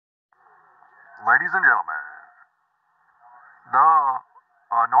Ladies and gentlemen, the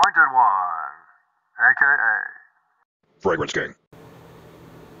Anointed One, aka Fragrance King.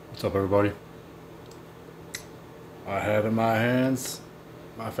 What's up, everybody? I have in my hands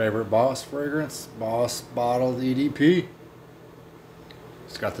my favorite Boss fragrance, Boss Bottled EDP.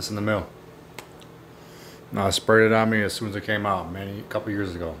 Just got this in the mail. Now, I sprayed it on me as soon as it came out, a couple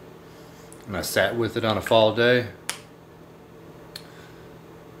years ago. And I sat with it on a fall day.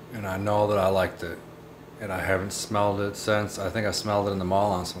 And I know that I liked it. And I haven't smelled it since. I think I smelled it in the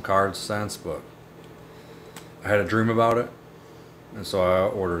mall on some cards since, but I had a dream about it. And so I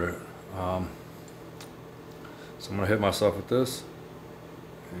ordered it. So I'm going to hit myself with this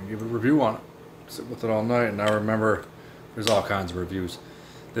and give it a review on it. Sit with it all night. And I remember there's all kinds of reviews.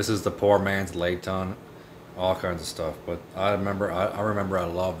 This is the poor man's Layton, all kinds of stuff. But I remember I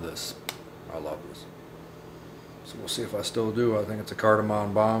love this. I love this. So we'll see if I still do. I think it's a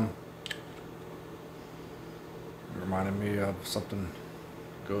cardamom bomb. It reminded me of something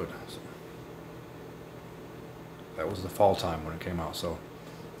good. So that was the fall time when it came out. So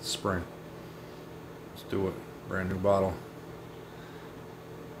it's spring. Let's do it. Brand new bottle.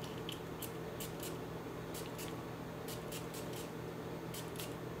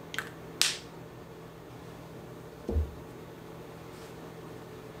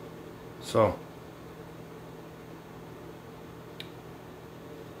 So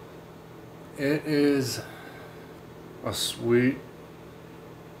it is a sweet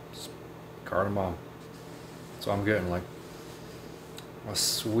cardamom. So I'm getting like a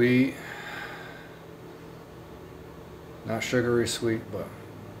sweet, not sugary sweet, but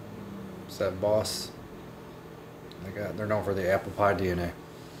it's that Boss. They're known for the apple pie DNA.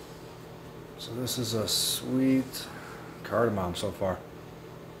 So this is a sweet cardamom so far.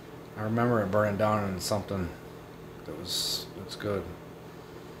 I remember it burning down into something that's good.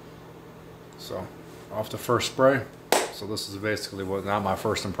 So off the first spray. So this is basically what, not my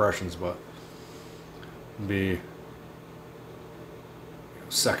first impressions, but be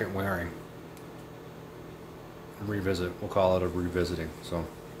second wearing. Revisit, we'll call it a revisiting. So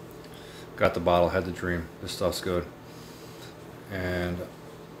got the bottle, had the dream. This stuff's good. And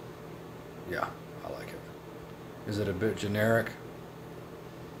yeah, I like it. Is it a bit generic?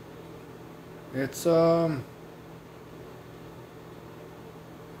 It's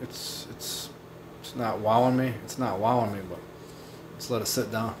not wowing me. It's not wowing me, but let's let it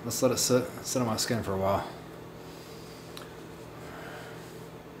sit down. Let's let it sit on my skin for a while.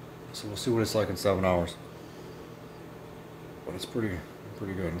 So we'll see what it's like in 7 hours. But it's pretty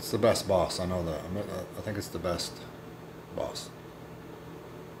good. It's the best Boss. I know that. I think it's the best Boss.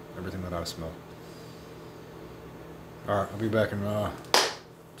 Everything that I've smelled. All right, I'll be back in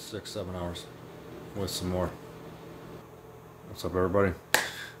 6-7 hours with some more. What's up, everybody?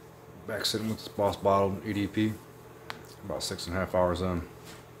 Back sitting with this Boss Bottled EDP. About 6.5 hours in,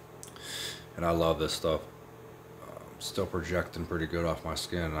 and I love this stuff. Still projecting pretty good off my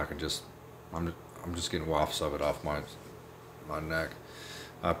skin. And I'm just getting wafts of it off my neck.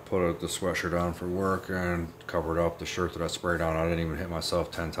 I put the sweatshirt on for work and covered up the shirt that I sprayed on. I didn't even hit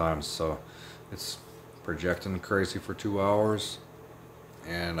myself 10 times, so it's projecting crazy for 2 hours,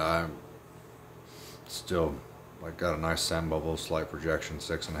 and I'm still got a nice sand bubble, slight projection,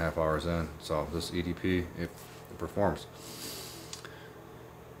 6.5 hours in. So this EDP, it performs.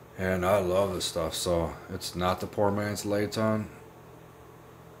 And I love this stuff. So it's not the poor man's Layton.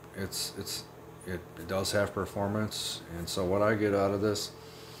 It does have performance. And so what I get out of this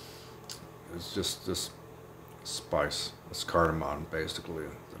is just this spice, this cardamom, basically.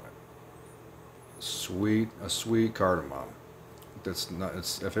 A sweet cardamom.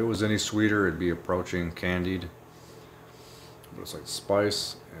 If it was any sweeter, it'd be approaching candied. But it's like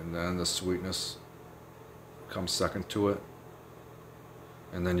spice, and then the sweetness comes second to it,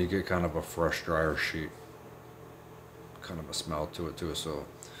 and then you get kind of a fresh dryer sheet kind of a smell to it too. So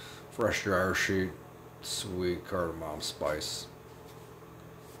fresh dryer sheet, sweet cardamom spice,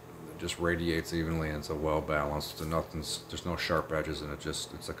 it just radiates evenly, and it's a well balanced, and there's no sharp edges, and it's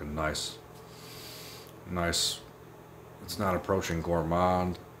like a nice, it's not approaching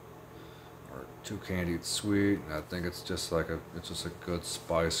gourmand or too candied sweet. And I think it's just a good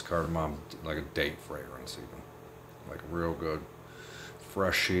spice cardamom, like a date fragrance even. Like real good,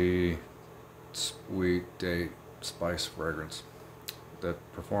 freshy, sweet date spice fragrance that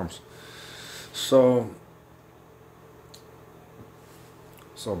performs. So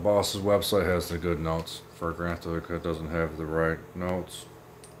Boss's website has the good notes. Fragrantica doesn't have the right notes.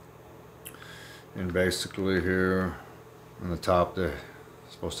 And basically here on the top, they're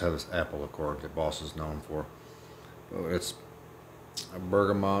supposed to have this apple accord that Boss is known for. But it's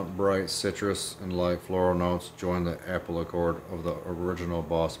Bergamot, bright citrus, and light floral notes join the apple accord of the original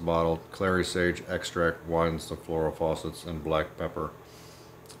Boss bottle. Clary sage extract widens the floral faucets, and black pepper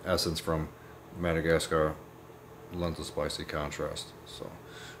essence from Madagascar lends a spicy contrast. So,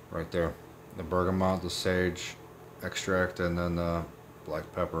 right there, the bergamot, the sage extract, and then the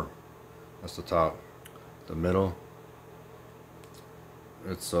black pepper. That's the top. The middle,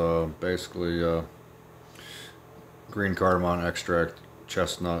 it's basically green cardamom extract,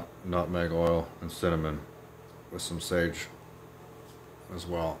 chestnut, nutmeg oil, and cinnamon with some sage as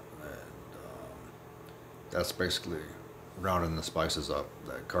well. And that's basically rounding the spices up.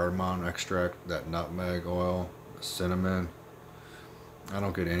 That cardamom extract, that nutmeg oil, the cinnamon. I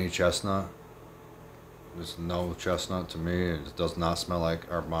don't get any chestnut. There's no chestnut to me. It does not smell like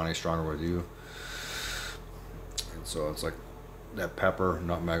Armani Stronger With You. And so it's like that pepper,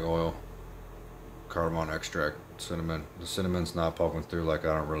 nutmeg oil, cardamom extract, cinnamon. The cinnamon's not poking through, like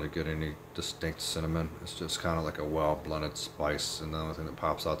I don't really get any distinct cinnamon. It's just kind of like a well blended spice, and the only thing that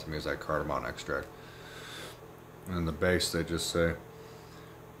pops out to me is that cardamom extract. And in the base they just say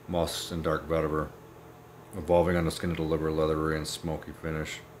musk and dark vetiver, evolving on the skin to deliver leathery and smoky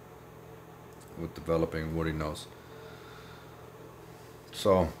finish with developing woody notes.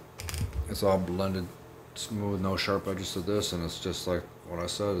 So it's all blended smooth, no sharp edges to this, and it's just like what I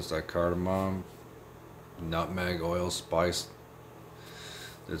said, it's that cardamom, nutmeg oil spice.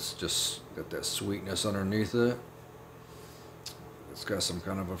 It's just got that sweetness underneath it. It's got some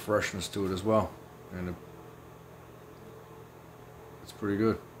kind of a freshness to it as well, and it's pretty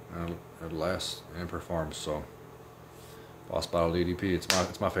good. It lasts and performs. So Boss Bottle EDP,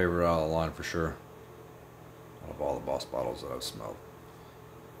 it's my favorite out of the line for sure, out of all the Boss bottles that I've smelled.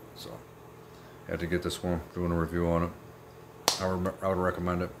 So had to get this one, doing a review on it. I would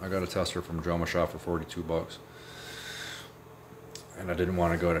recommend it. I got a tester from Joma Shop for $42, and I didn't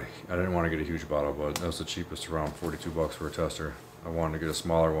want to get a huge bottle, but that was the cheapest, around $42 for a tester. I wanted to get a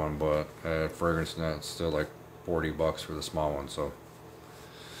smaller one, but at Fragrance Net it's still like $40 for the small one, so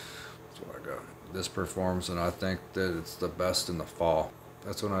that's what I got. This performs, and I think that it's the best in the fall.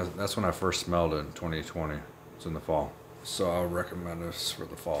 That's when I first smelled it in 2020. It's in the fall, so I would recommend this for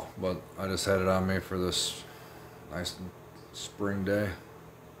the fall. But I just had it on me for this nice spring day,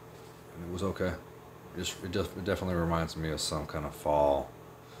 and it was okay. It definitely reminds me of some kind of fall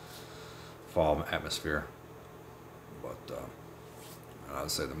atmosphere. But I'd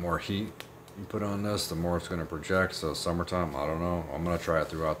say the more heat you put on this, the more it's going to project. So summertime, I don't know. I'm going to try it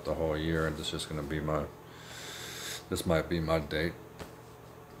throughout the whole year, and this is just going to be this might be my date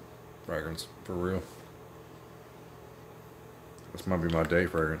fragrance for real. This might be my date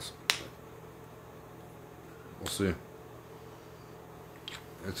fragrance. We'll see.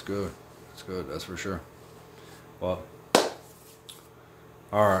 It's good. It's good, that's for sure. Well,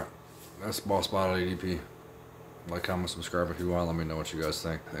 alright. That's Boss Bottle EDP. Like, comment, subscribe if you want. Let me know what you guys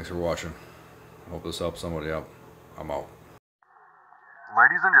think. Thanks for watching. Hope this helps somebody out. I'm out.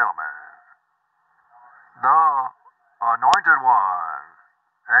 Ladies and gentlemen, the Anointed One,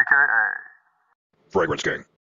 aka Fragrance King.